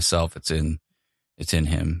not in myself. It's in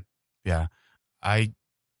him. Yeah. I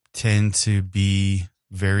tend to be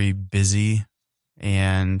very busy,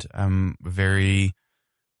 and I'm very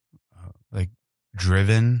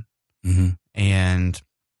driven, and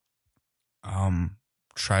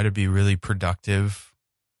try to be really productive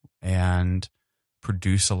and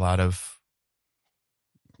produce a lot of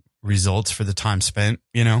results for the time spent,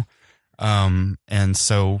 and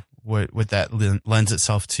so what that lends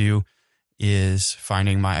itself to is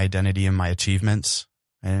finding my identity in my achievements.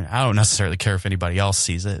 And I don't necessarily care if anybody else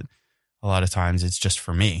sees it. A lot of times it's just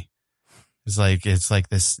for me. It's like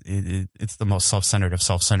this, it's the most self-centered of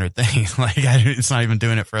self-centered thing. It's not even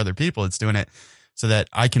doing it for other people. It's doing it so that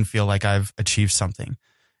I can feel like I've achieved something.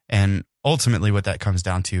 And ultimately what that comes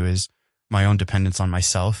down to is my own dependence on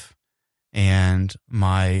myself and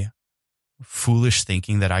my foolish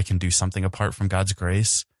thinking that I can do something apart from God's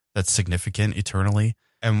grace that's significant eternally.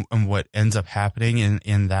 And what ends up happening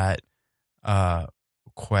in that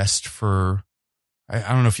quest for, I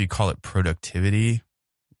don't know if you call it productivity,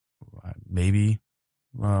 maybe,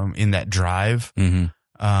 in that drive,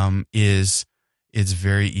 is it's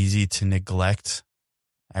very easy to neglect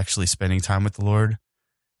actually spending time with the Lord.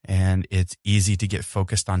 And it's easy to get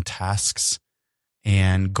focused on tasks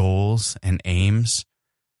and goals and aims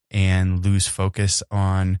and lose focus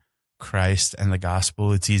on Christ and the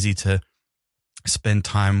gospel. It's easy to spend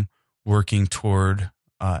time working toward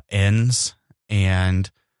ends and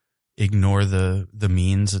ignore the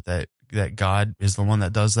means that God is the one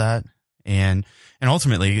that does that. And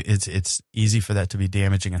ultimately it's easy for that to be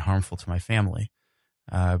damaging and harmful to my family,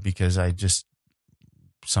 because I just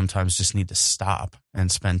sometimes just need to stop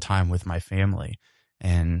and spend time with my family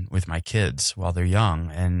and with my kids while they're young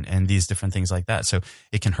and these different things like that. So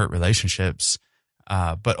it can hurt relationships.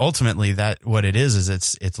 But ultimately what it is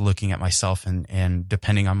it's looking at myself and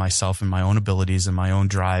depending on myself and my own abilities and my own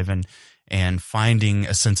drive and finding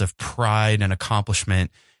a sense of pride and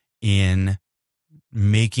accomplishment in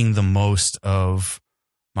making the most of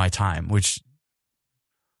my time, which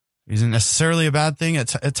isn't necessarily a bad thing at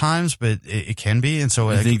times, but it can be. And so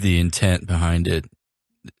I think the intent behind it,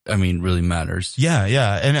 really matters. Yeah.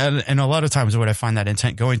 Yeah. And a lot of times what I find that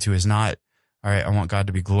intent going to is not, all right, I want God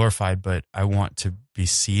to be glorified, but I want to be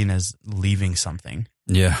seen as leaving something.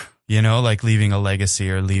 Yeah. Like leaving a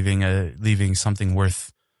legacy or leaving something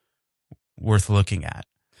worth looking at.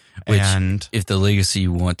 Which, and if the legacy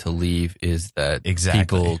you want to leave is that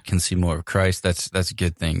people can see more of Christ, that's a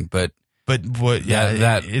good thing. But what?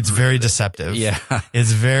 Yeah, it's very deceptive. Yeah,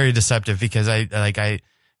 it's very deceptive because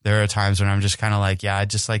there are times when I'm just kind of like, yeah, I'd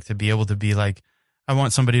just like to be able to be like, I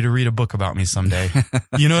want somebody to read a book about me someday.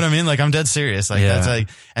 You know what I mean? Like I'm dead serious. That's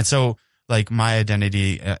and so my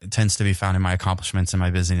identity tends to be found in my accomplishments and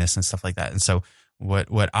my busyness and stuff like that. And so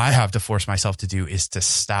what I have to force myself to do is to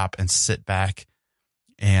stop and sit back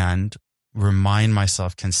and remind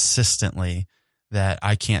myself consistently that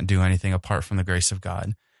I can't do anything apart from the grace of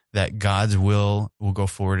God, that God's will go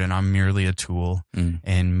forward and I'm merely a tool.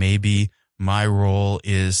 And maybe my role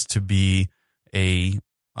is to be like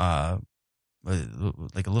a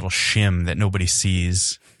little shim that nobody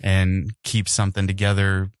sees and keep something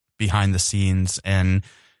together behind the scenes and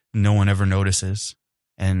no one ever notices.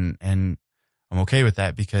 And I'm okay with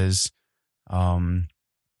that because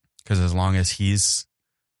as long as he's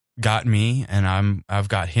got me and I've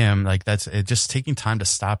got him. Like that's it, just taking time to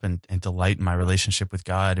stop and delight in my relationship with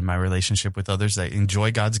God and my relationship with others that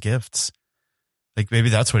enjoy God's gifts. Like maybe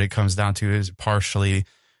that's what it comes down to, is partially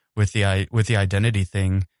with the identity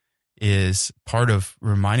thing, is part of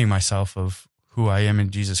reminding myself of who I am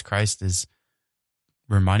in Jesus Christ is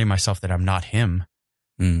reminding myself that I'm not him.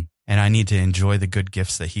 And I need to enjoy the good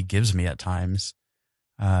gifts that he gives me at times,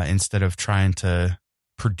 instead of trying to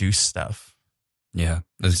produce stuff. Yeah,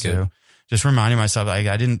 that's good. Just reminding myself, like,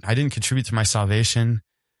 I didn't contribute to my salvation.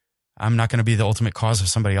 I'm not going to be the ultimate cause of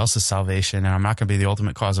somebody else's salvation, and I'm not going to be the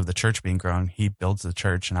ultimate cause of the church being grown. He builds the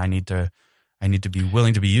church, and I need to be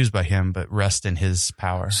willing to be used by him, but rest in his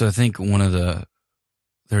power. So I think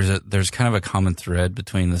there's kind of a common thread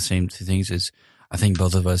between the same two things is, I think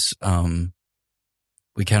both of us,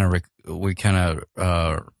 we kind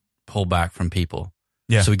of pull back from people.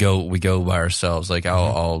 Yeah. So we go by ourselves. Like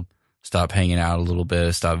I'll stop hanging out a little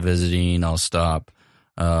bit, stop visiting. I'll stop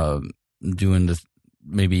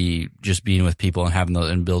maybe just being with people and having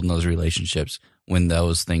and building those relationships when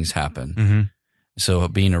those things happen. Mm-hmm. So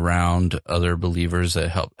being around other believers that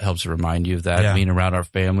helps remind you of that. Yeah. Being around our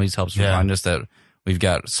families helps remind us that we've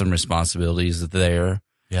got some responsibilities there.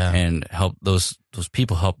 Yeah. And help those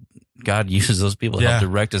people help God uses those people to help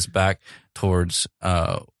direct us back towards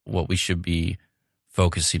what we should be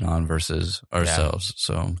focusing on versus ourselves.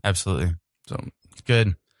 So absolutely. So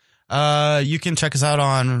good. You can check us out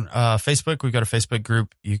on Facebook. We've got a Facebook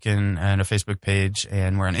group and a Facebook page,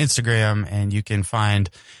 and we're on Instagram, and you can find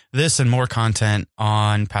this and more content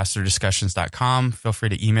on pastordiscussions.com. Feel free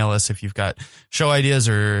to email us if you've got show ideas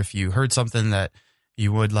or if you heard something that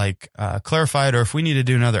you would like clarified, or if we need to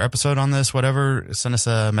do another episode on this, whatever, send us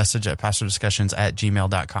a message at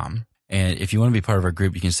pastordiscussions@gmail.com. And if you want to be part of our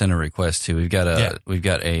group, you can send a request too. We've got a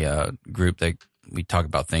group that we talk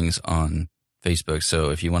about things on Facebook. So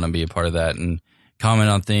if you want to be a part of that and comment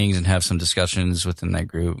on things and have some discussions within that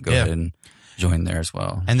group, go ahead and join there as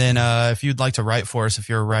well. And then if you'd like to write for us, if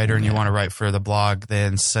you're a writer and you want to write for the blog,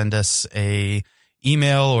 then send us a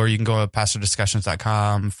email, or you can go to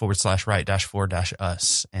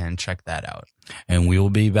pastordiscussions.com/write-for-us and check that out. And we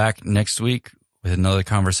will be back next week with another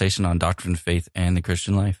conversation on doctrine, faith, and the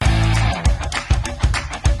Christian life.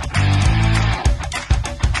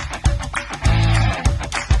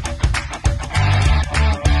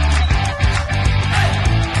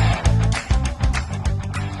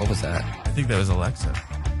 What was that? I think that was Alexa.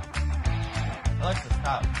 Alexa,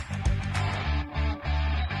 stop.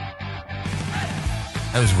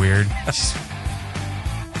 That was weird.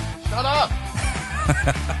 Shut up.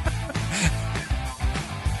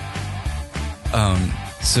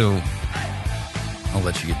 So I'll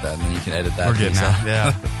let you get that, and then you can edit that. We're good now.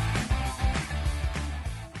 Yeah.